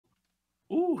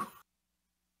Ooh.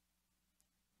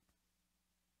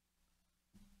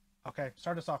 Okay,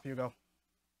 start us off, Hugo.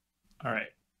 All right.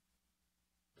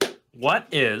 What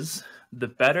is the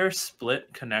better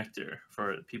split connector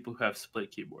for people who have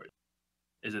split keyboards?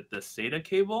 Is it the SATA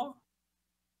cable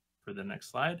for the next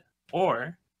slide,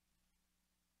 or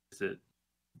is it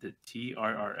the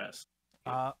TRRS?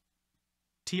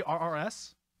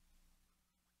 TRRS?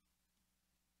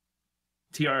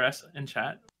 TRS in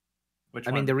chat? Which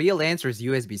I one? mean, the real answer is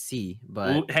USB-C,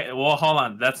 but Ooh, hey, well, hold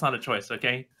on. That's not a choice,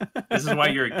 okay? This is why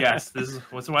you're a guest. This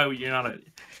is why you're not a.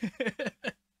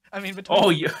 I mean,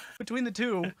 Oh, between the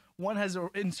two, one has an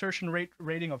insertion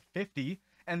rating of 50,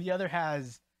 and the other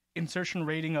has insertion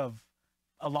rating of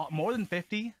a lot more than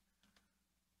 50.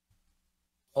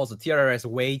 also TRRS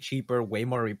way cheaper, way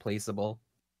more replaceable.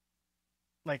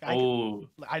 Like, I know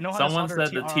how someone to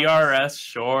said the TRS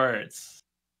shorts.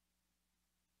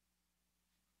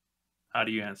 How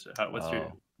do you answer? What's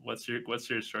your short? What's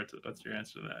your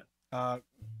answer to that?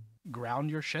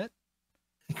 Ground your shit.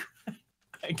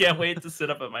 I can't wait to sit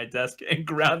up at my desk and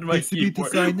ground my PCB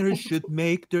keyboard. designers should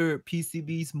make their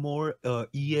PCBs more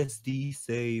ESD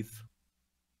safe.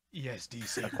 ESD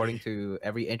safe. According to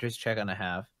every interest check and a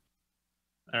half.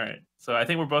 All right, so I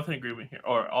think we're both in agreement here,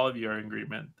 or all of you are in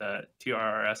agreement that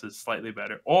TRRS is slightly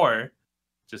better, or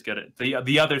just get it.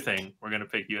 The other thing, we're gonna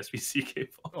pick USB-C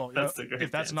cable. Oh, that's the great.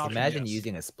 If that's not, imagine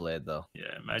using a split though.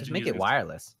 Yeah, imagine just make it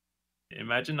wireless.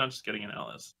 Imagine not just getting an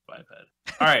LS5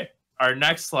 head. All right, our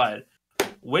next slide.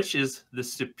 Which is the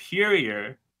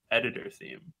superior editor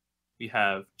theme? We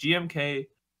have GMK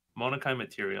Monokai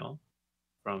Material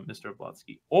from Mr.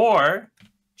 Oblotsky or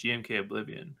GMK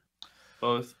Oblivion.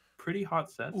 Both pretty hot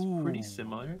sets, pretty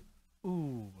similar.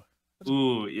 Ooh,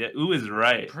 yeah, ooh is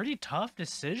right. Pretty tough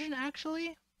decision,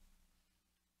 actually.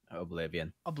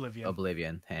 Oblivion. Hands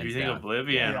you think down.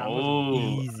 Oblivion? Yeah,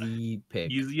 easy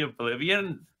pick. Easy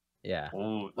Oblivion. Yeah.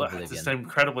 Oh, that's just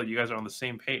incredible. You guys are on the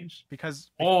same page.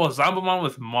 Because Zambamon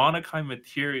with Monokai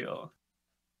Material.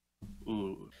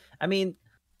 Ooh. I mean,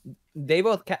 they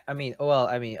both.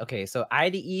 Okay. So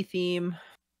IDE theme.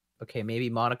 Okay,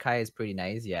 maybe Monokai is pretty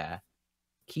nice. Yeah.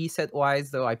 Key set wise,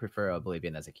 though, I prefer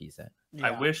Oblivion as a key set. Yeah.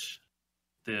 I wish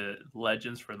the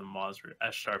legends for the mods were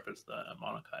as sharp as the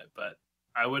Monokai, but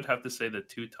I would have to say the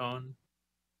two-tone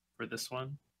for this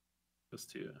one goes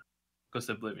to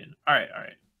Oblivion. All right.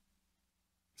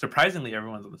 Surprisingly,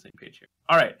 everyone's on the same page here.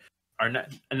 All right,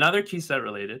 another key set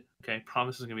related. Okay,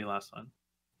 promise is gonna be the last one.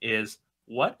 Is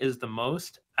what is the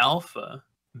most alpha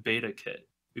beta kit?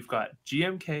 We've got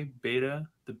GMK beta,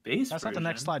 the base. That's version. not the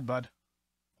next slide, bud.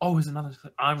 Oh, is another?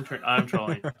 I'm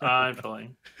trolling. I'm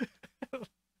trolling.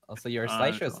 Also, your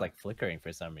slideshow is like flickering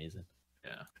for some reason.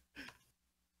 Yeah.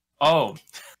 Oh.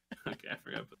 Okay, I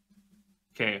forgot.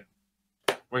 Okay,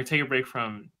 we're gonna take a break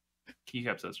from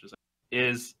keycap sets for a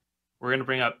second. We're going to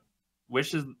bring up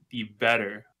which is the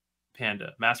better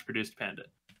Panda, mass-produced Panda.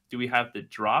 Do we have the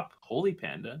drop Holy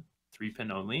Panda, 3-pin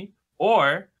only,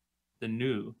 or the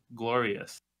new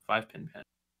Glorious 5-pin Panda?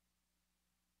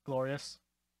 Glorious.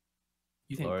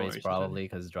 You think Glorious probably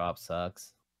because drop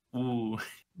sucks. Ooh,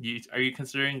 are you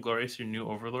considering Glorious your new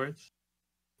overlords?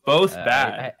 Both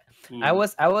bad. I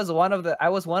was one of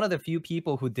the few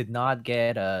people who did not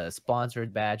get a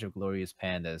sponsored badge of Glorious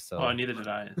Pandas. So neither did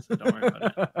I. So don't worry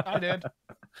about it. I did.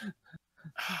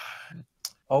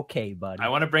 Okay, buddy. I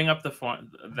want to bring up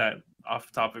that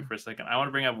off topic for a second. I want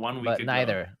to bring up 1 week ago.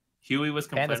 Neither. Huey was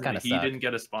complaining that he didn't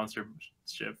get a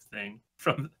sponsorship thing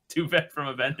from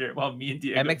a vendor, while me and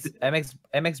Diego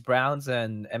MX Browns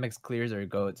and MX Clears are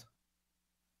goats.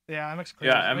 Yeah, MX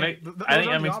Clears. Yeah, I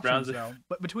think MX Browns.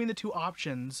 But between the two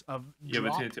options of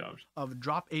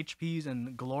drop HPs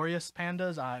and Glorious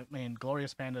Pandas, I mean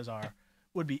Glorious Pandas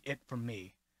would be it for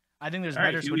me. I think there's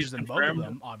better switches than both of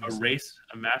them. Obviously,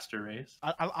 a master race.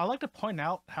 I like to point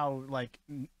out how like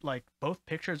both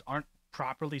pictures aren't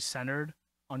properly centered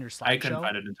on your slideshow. I couldn't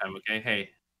find it in time. Okay, hey,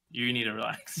 you need to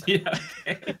relax. Yeah,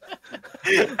 okay.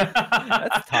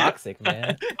 That's toxic,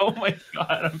 man. Oh my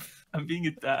god, I'm being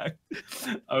attacked.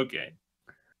 Okay.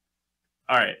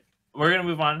 All right, we're gonna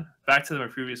move on back to my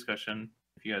previous question.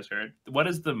 If you guys heard, what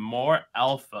is the more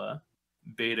alpha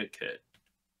beta kit?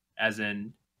 As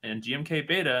in GMK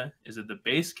beta, is it the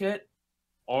base kit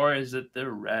or is it the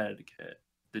red kit,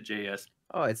 the JS?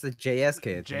 Oh, it's the JS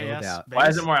kit. JS no doubt. Why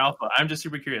is it more alpha? I'm just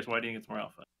super curious. Why do you think it's more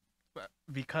alpha?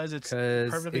 Because it's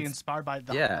perfectly inspired by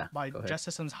Just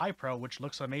Systems High Pro, which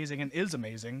looks amazing and is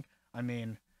amazing. I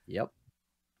mean, Yep.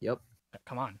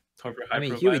 Come on. I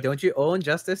mean, Huey, don't you own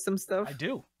Just Systems stuff? I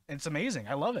do. It's amazing.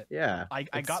 I love it. Yeah, I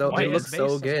got it looks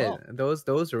so good. Well.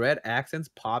 Those red accents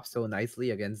pop so nicely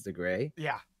against the gray.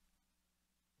 Yeah.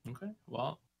 Okay.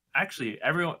 Well, actually,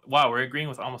 everyone. Wow, we're agreeing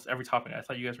with almost every topic. I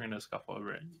thought you guys were gonna scuffle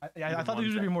over it. I thought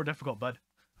these would be more difficult, bud.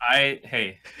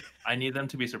 I need them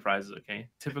to be surprises. Okay,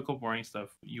 typical boring stuff.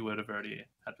 You would have already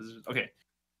had positions. Okay,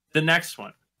 the next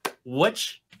one.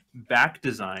 Which back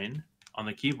design on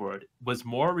the keyboard was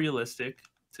more realistic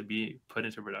to be put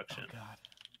into production? Oh, God.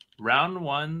 Round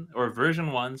 1 or version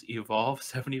 1's Evolve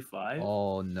 75?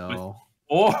 Oh no.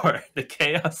 Or the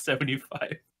Chaos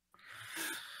 75?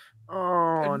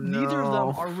 Oh Neither of them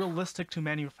no. are realistic to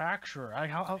manufacture.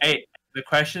 Hey, the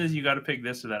question is you got to pick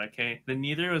this or that, okay? The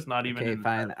neither was not even. Okay,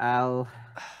 fine.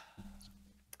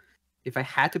 If I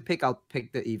had to pick, I'll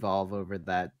pick the Evolve over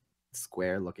that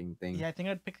square-looking thing. Yeah, I think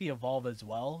I'd pick the Evolve as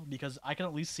well because I can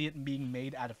at least see it being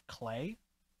made out of clay.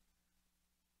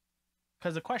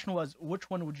 Because the question was, which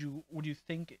one would you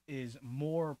think is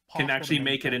more possible? Can actually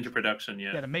make it into production,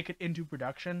 yeah. Yeah, to make it into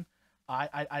production,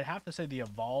 I'd have to say the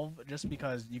Evolve, just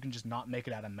because you can just not make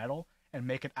it out of metal and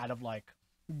make it out of like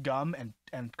gum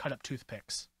and cut up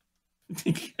toothpicks.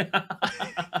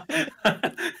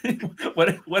 What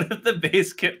if the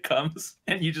base kit comes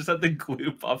and you just have to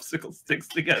glue popsicle sticks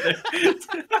together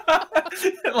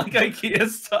like IKEA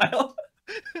style?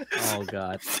 Oh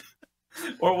god.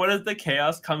 Or what if the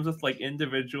Chaos comes with like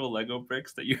individual Lego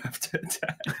bricks that you have to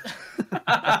attach?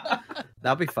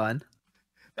 That'd be fun.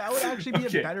 That would actually be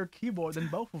a better keyboard than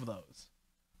both of those.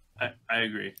 I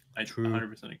agree. I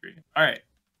 100% agree. All right,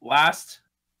 last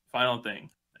final thing,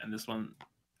 and this one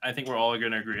I think we're all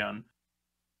going to agree on.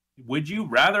 Would you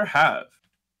rather have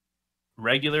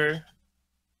regular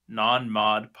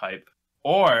non-mod pipe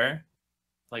or,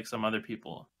 like some other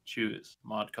people choose,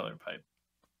 mod color pipe?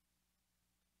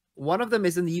 One of them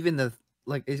isn't even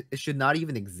it should not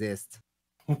even exist.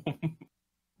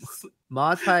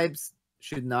 Mod pipes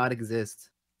should not exist.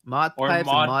 Mod pipes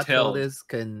and mod tildes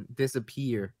can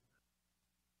disappear.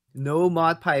 No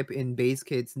mod pipe in base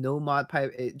kits. No mod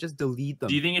pipe. Just delete them.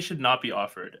 Do you think it should not be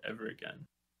offered ever again?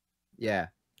 Yeah.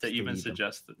 To even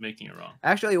suggest making it wrong.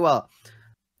 Actually, well,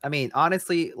 I mean,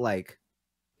 honestly, like,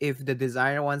 if the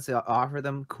designer wants to offer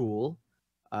them, cool.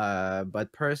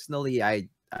 But personally, I'm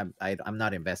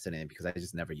not invested in it because I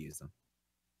just never use them.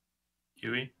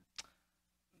 Huey?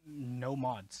 No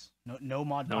mods. No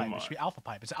mod pipe. It should be alpha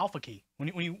pipe. It's an alpha key. I'm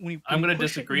going to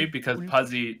disagree because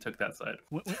Puzzy took that side.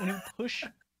 When you push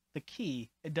the key,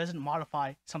 it doesn't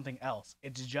modify something else.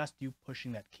 It's just you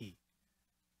pushing that key.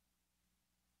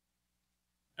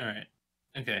 All right.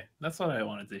 Okay. That's what I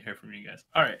wanted to hear from you guys.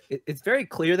 All right. It's very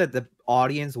clear that the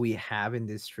audience we have in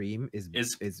this stream is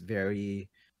very,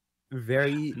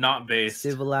 very not based,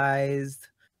 civilized,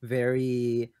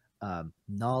 very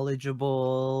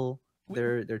knowledgeable.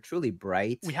 They're truly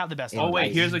bright. We have the best. Oh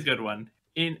wait, here's a good one.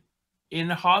 In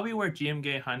a hobby where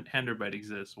GMG Handerbyte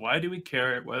exists, why do we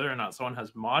care whether or not someone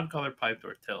has mod color piped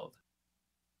or tilled?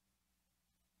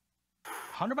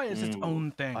 Handerbyte is its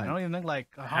own thing. I don't even think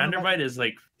like Handerbyte is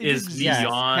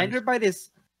beyond. Handerbyte is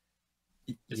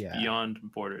beyond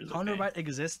borders. Handerbyte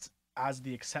exists as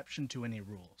the exception to any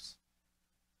rules.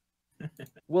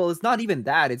 Well, it's not even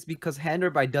that. It's because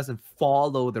Handerbyte doesn't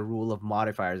follow the rule of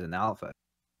modifiers in alpha.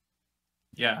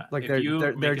 Yeah, like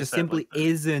there just simply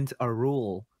isn't a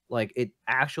rule. Like it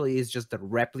actually is just a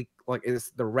replica. Like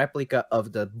it's the replica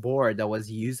of the board that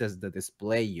was used as the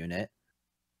display unit,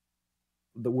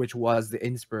 which was the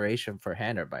inspiration for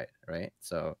Handerbyte, right?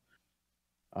 So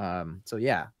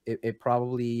yeah, it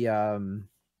probably. Hey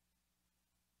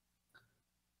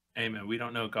man, we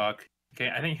don't know Gawk. Okay,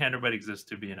 I think Handerbyte exists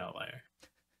to be an outlier.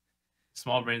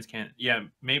 Small brains can't. Yeah,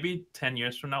 maybe 10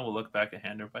 years from now we'll look back at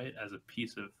Handerbyte as a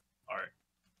piece of art.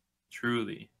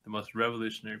 Truly, the most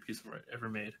revolutionary piece of art ever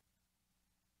made.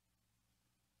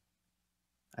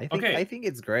 I think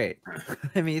it's great.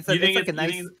 I mean, it's like a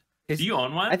nice. Do you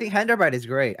own one? I think Handerbyte is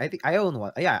great. I think I own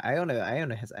one. Yeah, I own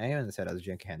a set of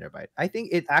Junky Handerbyte. I think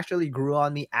it actually grew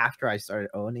on me after I started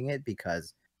owning it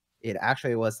because it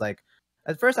actually was like,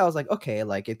 at first I was like, okay,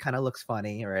 like it kind of looks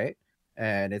funny, right?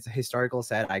 And it's a historical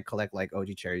set. I collect like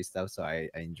OG Cherry stuff, so I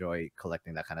enjoy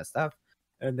collecting that kind of stuff.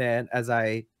 And then as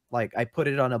I put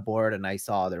it on a board and I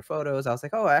saw their photos, I was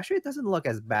like, oh, actually it doesn't look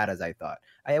as bad as I thought.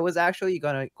 I was actually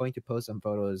going to post some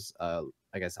photos.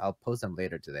 I guess I'll post them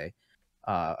later today.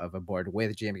 Of a board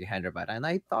with GMK Handerbyte, and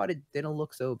I thought it didn't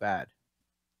look so bad.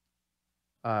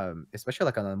 Especially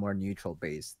like on a more neutral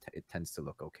base, it tends to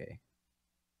look okay.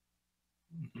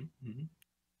 Mm-hmm, mm-hmm.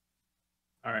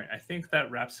 All right, I think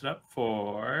that wraps it up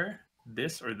for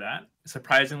this or that.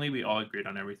 Surprisingly, we all agreed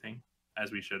on everything,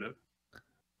 as we should have,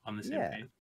 on the same page.